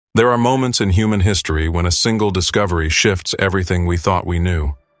There are moments in human history when a single discovery shifts everything we thought we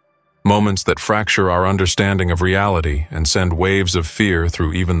knew. Moments that fracture our understanding of reality and send waves of fear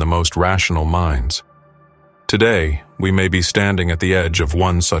through even the most rational minds. Today, we may be standing at the edge of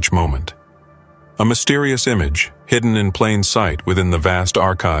one such moment. A mysterious image, hidden in plain sight within the vast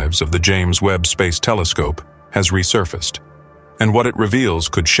archives of the James Webb Space Telescope, has resurfaced, and what it reveals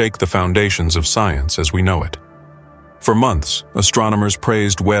could shake the foundations of science as we know it. For months, astronomers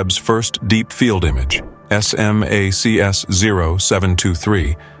praised Webb's first deep field image, SMACS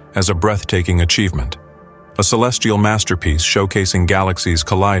 0723, as a breathtaking achievement. A celestial masterpiece showcasing galaxies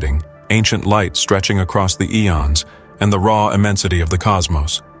colliding, ancient light stretching across the eons, and the raw immensity of the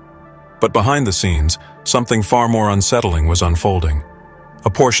cosmos. But behind the scenes, something far more unsettling was unfolding. A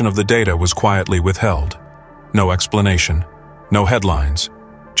portion of the data was quietly withheld. No explanation, no headlines,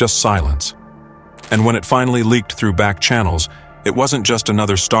 just silence. And when it finally leaked through back channels, it wasn't just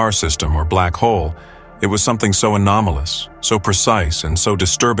another star system or black hole. It was something so anomalous, so precise, and so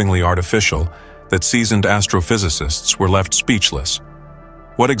disturbingly artificial that seasoned astrophysicists were left speechless.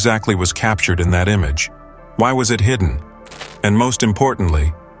 What exactly was captured in that image? Why was it hidden? And most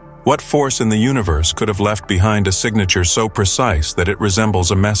importantly, what force in the universe could have left behind a signature so precise that it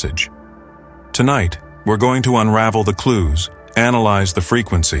resembles a message? Tonight, we're going to unravel the clues, analyze the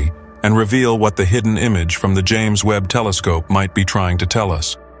frequency, and reveal what the hidden image from the James Webb Telescope might be trying to tell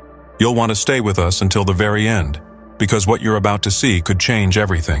us. You'll want to stay with us until the very end, because what you're about to see could change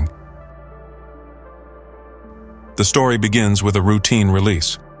everything. The story begins with a routine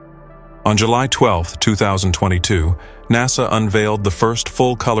release. On July 12, 2022, NASA unveiled the first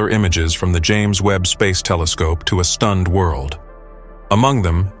full-color images from the James Webb Space Telescope to a stunned world. Among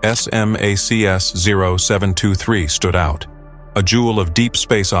them, SMACS 0723 stood out, a jewel of deep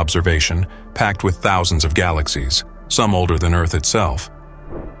space observation packed with thousands of galaxies, some older than Earth itself.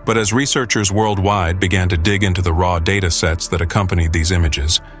 But as researchers worldwide began to dig into the raw data sets that accompanied these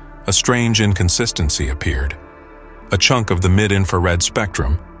images, a strange inconsistency appeared. A chunk of the mid-infrared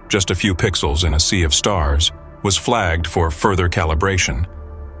spectrum, just a few pixels in a sea of stars, was flagged for further calibration.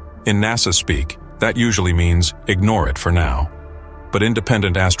 In NASA speak, that usually means ignore it for now. But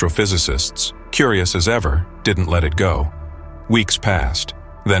independent astrophysicists, curious as ever, didn't let it go. Weeks passed,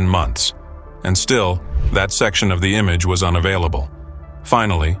 then months, and still, that section of the image was unavailable.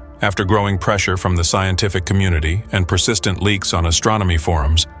 Finally, after growing pressure from the scientific community and persistent leaks on astronomy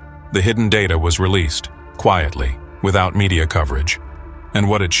forums, the hidden data was released, quietly, without media coverage. And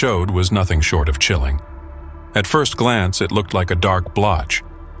what it showed was nothing short of chilling. At first glance, it looked like a dark blotch,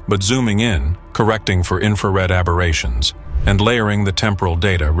 but zooming in, correcting for infrared aberrations, and layering the temporal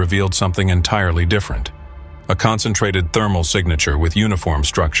data revealed something entirely different. A concentrated thermal signature with uniform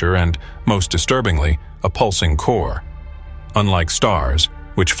structure and, most disturbingly, a pulsing core. Unlike stars,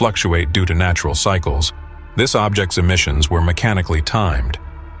 which fluctuate due to natural cycles, this object's emissions were mechanically timed.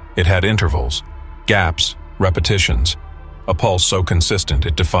 It had intervals, gaps, repetitions, a pulse so consistent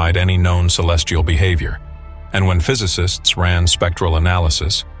it defied any known celestial behavior. And when physicists ran spectral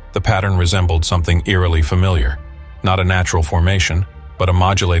analysis, the pattern resembled something eerily familiar. Not a natural formation, but a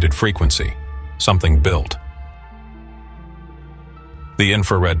modulated frequency, something built. The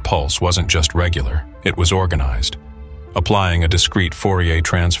infrared pulse wasn't just regular, it was organized. Applying a discrete Fourier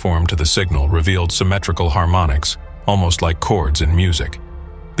transform to the signal revealed symmetrical harmonics, almost like chords in music.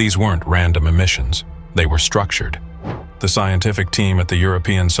 These weren't random emissions, they were structured. The scientific team at the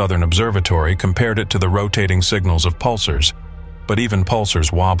European Southern Observatory compared it to the rotating signals of pulsars. But even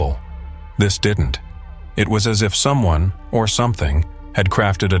pulsars wobble. This didn't. It was as if someone, or something, had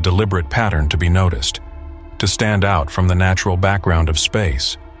crafted a deliberate pattern to be noticed, to stand out from the natural background of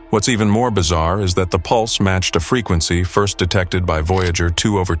space. What's even more bizarre is that the pulse matched a frequency first detected by Voyager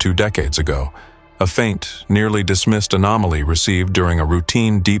 2 over 2 decades ago, a faint, nearly dismissed anomaly received during a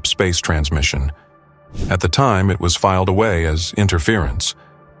routine deep space transmission. At the time, it was filed away as interference.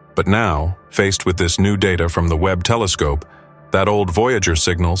 But now, faced with this new data from the Webb telescope, that old Voyager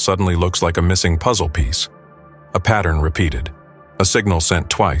signal suddenly looks like a missing puzzle piece. A pattern repeated. A signal sent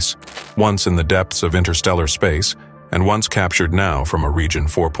twice, once in the depths of interstellar space, and once captured now from a region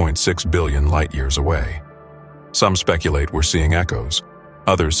 4.6 billion light-years away. Some speculate we're seeing echoes.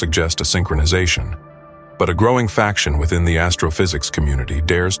 Others suggest a synchronization. But a growing faction within the astrophysics community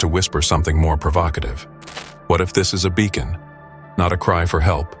dares to whisper something more provocative. What if this is a beacon? Not a cry for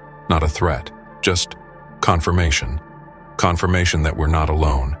help, not a threat, just confirmation. Confirmation that we're not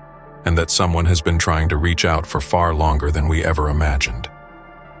alone, and that someone has been trying to reach out for far longer than we ever imagined.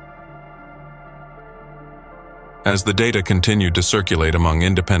 As the data continued to circulate among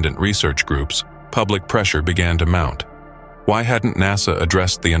independent research groups, public pressure began to mount. Why hadn't NASA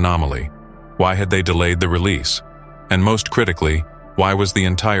addressed the anomaly? Why had they delayed the release? And most critically, why was the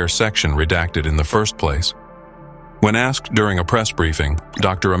entire section redacted in the first place? When asked during a press briefing,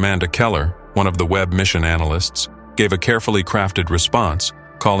 Dr. Amanda Keller, one of the Webb mission analysts, gave a carefully crafted response,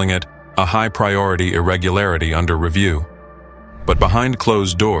 calling it a high-priority irregularity under review. But behind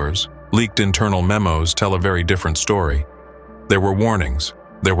closed doors, leaked internal memos tell a very different story. There were warnings,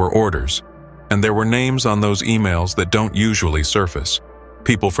 there were orders, and there were names on those emails that don't usually surface.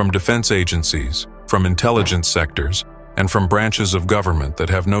 People from defense agencies, from intelligence sectors, and from branches of government that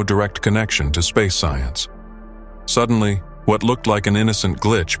have no direct connection to space science. Suddenly, what looked like an innocent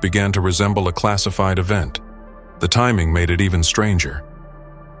glitch began to resemble a classified event. The timing made it even stranger.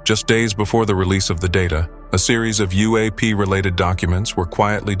 Just days before the release of the data, a series of UAP-related documents were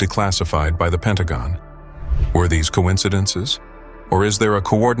quietly declassified by the Pentagon. Were these coincidences? Or is there a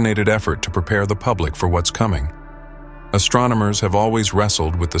coordinated effort to prepare the public for what's coming? Astronomers have always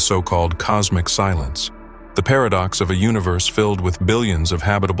wrestled with the so-called cosmic silence, the paradox of a universe filled with billions of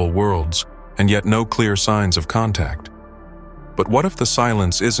habitable worlds, and yet no clear signs of contact. But what if the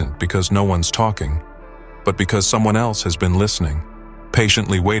silence isn't because no one's talking, but because someone else has been listening,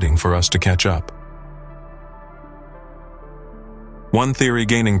 patiently waiting for us to catch up? One theory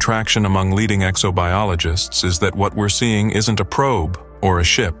gaining traction among leading exobiologists is that what we're seeing isn't a probe, or a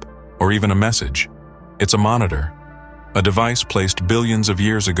ship, or even a message. It's a monitor, a device placed billions of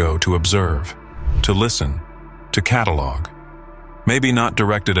years ago to observe, to listen, to catalog. Maybe not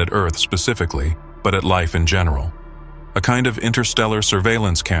directed at Earth specifically, but at life in general. A kind of interstellar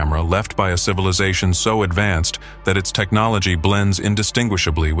surveillance camera left by a civilization so advanced that its technology blends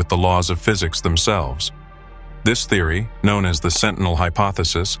indistinguishably with the laws of physics themselves. This theory, known as the Sentinel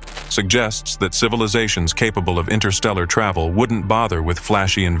hypothesis, suggests that civilizations capable of interstellar travel wouldn't bother with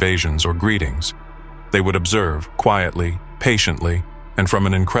flashy invasions or greetings. They would observe, quietly, patiently, and from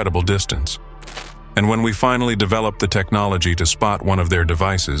an incredible distance. And when we finally developed the technology to spot one of their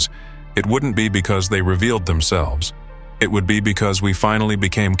devices, it wouldn't be because they revealed themselves. It would be because we finally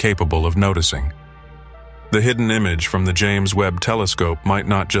became capable of noticing. The hidden image from the James Webb Telescope might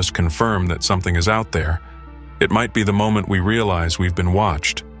not just confirm that something is out there. It might be the moment we realize we've been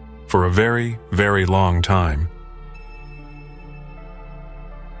watched for a very, very long time.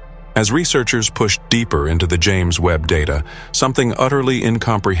 As researchers pushed deeper into the James Webb data, something utterly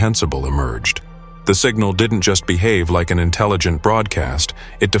incomprehensible emerged. The signal didn't just behave like an intelligent broadcast,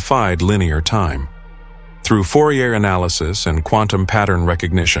 it defied linear time. Through Fourier analysis and quantum pattern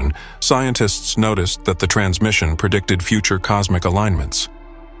recognition, scientists noticed that the transmission predicted future cosmic alignments.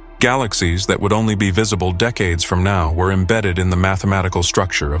 Galaxies that would only be visible decades from now were embedded in the mathematical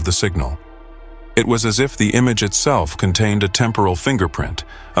structure of the signal. It was as if the image itself contained a temporal fingerprint,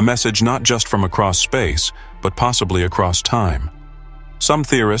 a message not just from across space, but possibly across time. Some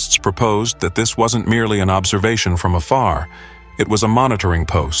theorists proposed that this wasn't merely an observation from afar. It was a monitoring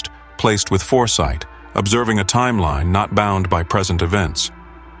post, placed with foresight, observing a timeline not bound by present events.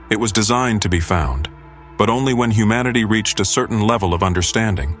 It was designed to be found, but only when humanity reached a certain level of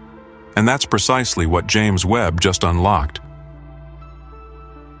understanding. And that's precisely what James Webb just unlocked.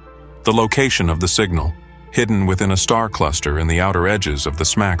 The location of the signal, hidden within a star cluster in the outer edges of the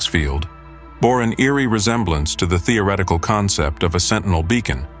SMACS field, bore an eerie resemblance to the theoretical concept of a sentinel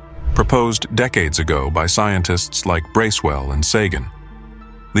beacon, proposed decades ago by scientists like Bracewell and Sagan.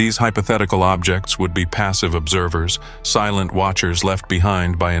 These hypothetical objects would be passive observers, silent watchers left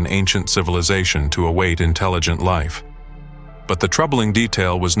behind by an ancient civilization to await intelligent life. But the troubling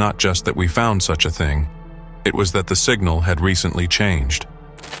detail was not just that we found such a thing, it was that the signal had recently changed.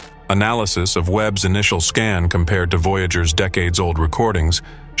 Analysis of Webb's initial scan compared to Voyager's decades-old recordings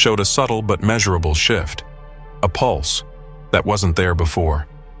showed a subtle but measurable shift. A pulse that wasn't there before.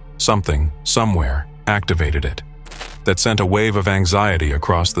 Something, somewhere, activated it. That sent a wave of anxiety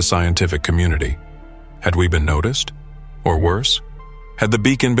across the scientific community. Had we been noticed? Or worse? Had the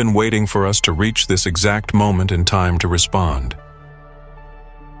beacon been waiting for us to reach this exact moment in time to respond?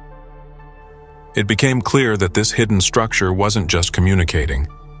 It became clear that this hidden structure wasn't just communicating,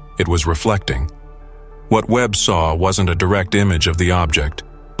 it was reflecting. What Webb saw wasn't a direct image of the object,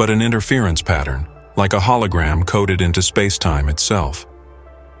 but an interference pattern, like a hologram coded into space-time itself.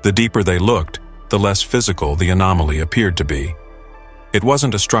 The deeper they looked, the less physical the anomaly appeared to be. It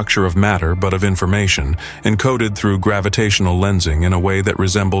wasn't a structure of matter but of information, encoded through gravitational lensing in a way that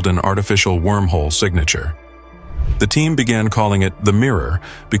resembled an artificial wormhole signature. The team began calling it the mirror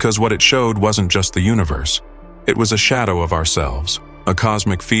because what it showed wasn't just the universe. It was a shadow of ourselves, A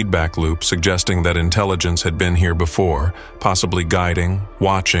cosmic feedback loop suggesting that intelligence had been here before, possibly guiding,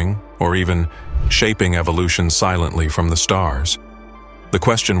 watching, or even shaping evolution silently from the stars. The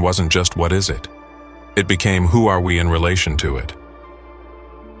question wasn't just what is it? It became who are we in relation to it?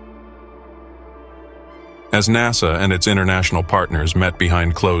 As NASA and its international partners met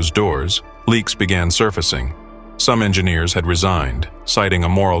behind closed doors, leaks began surfacing. Some engineers had resigned, citing a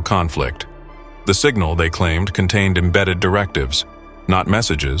moral conflict. The signal, they claimed, contained embedded directives, not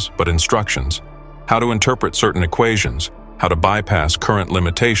messages, but instructions. How to interpret certain equations, how to bypass current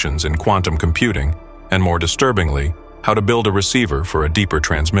limitations in quantum computing, and more disturbingly, how to build a receiver for a deeper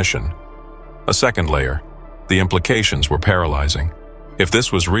transmission. A second layer, the implications were paralyzing. If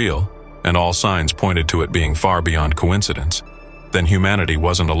this was real, and all signs pointed to it being far beyond coincidence, then humanity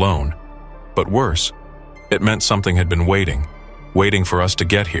wasn't alone. But worse, it meant something had been waiting for us to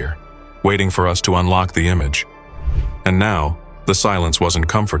get here, waiting for us to unlock the image. And now, the silence wasn't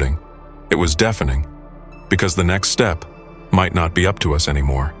comforting. It was deafening, because the next step might not be up to us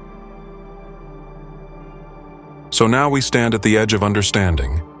anymore. So now we stand at the edge of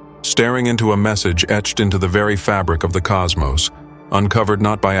understanding, staring into a message etched into the very fabric of the cosmos, uncovered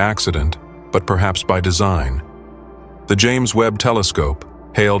not by accident, but perhaps by design. The James Webb Telescope,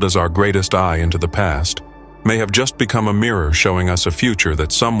 hailed as our greatest eye into the past, may have just become a mirror showing us a future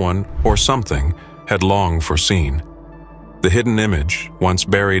that someone or something had long foreseen. The hidden image, once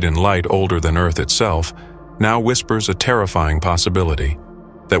buried in light older than Earth itself, now whispers a terrifying possibility,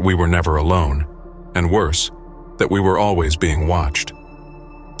 that we were never alone, and worse, that we were always being watched.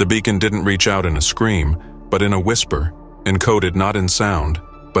 The beacon didn't reach out in a scream, but in a whisper, encoded not in sound,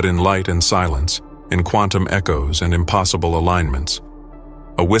 but in light and silence, in quantum echoes and impossible alignments.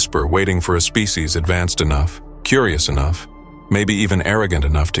 A whisper waiting for a species advanced enough, curious enough, maybe even arrogant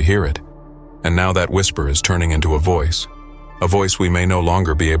enough to hear it. And now that whisper is turning into a voice we may no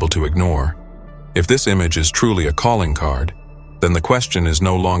longer be able to ignore. If this image is truly a calling card, then the question is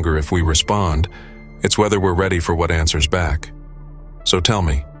no longer if we respond, it's whether we're ready for what answers back. So tell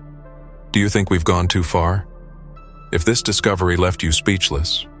me, do you think we've gone too far? If this discovery left you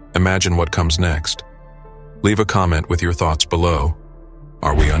speechless, imagine what comes next. Leave a comment with your thoughts below.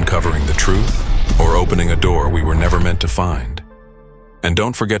 Are we uncovering the truth, or opening a door we were never meant to find? And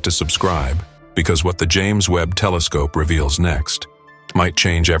don't forget to subscribe, because what the James Webb Telescope reveals next might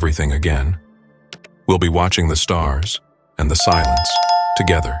change everything again. We'll be watching the stars and the silence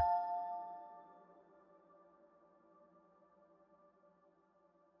together.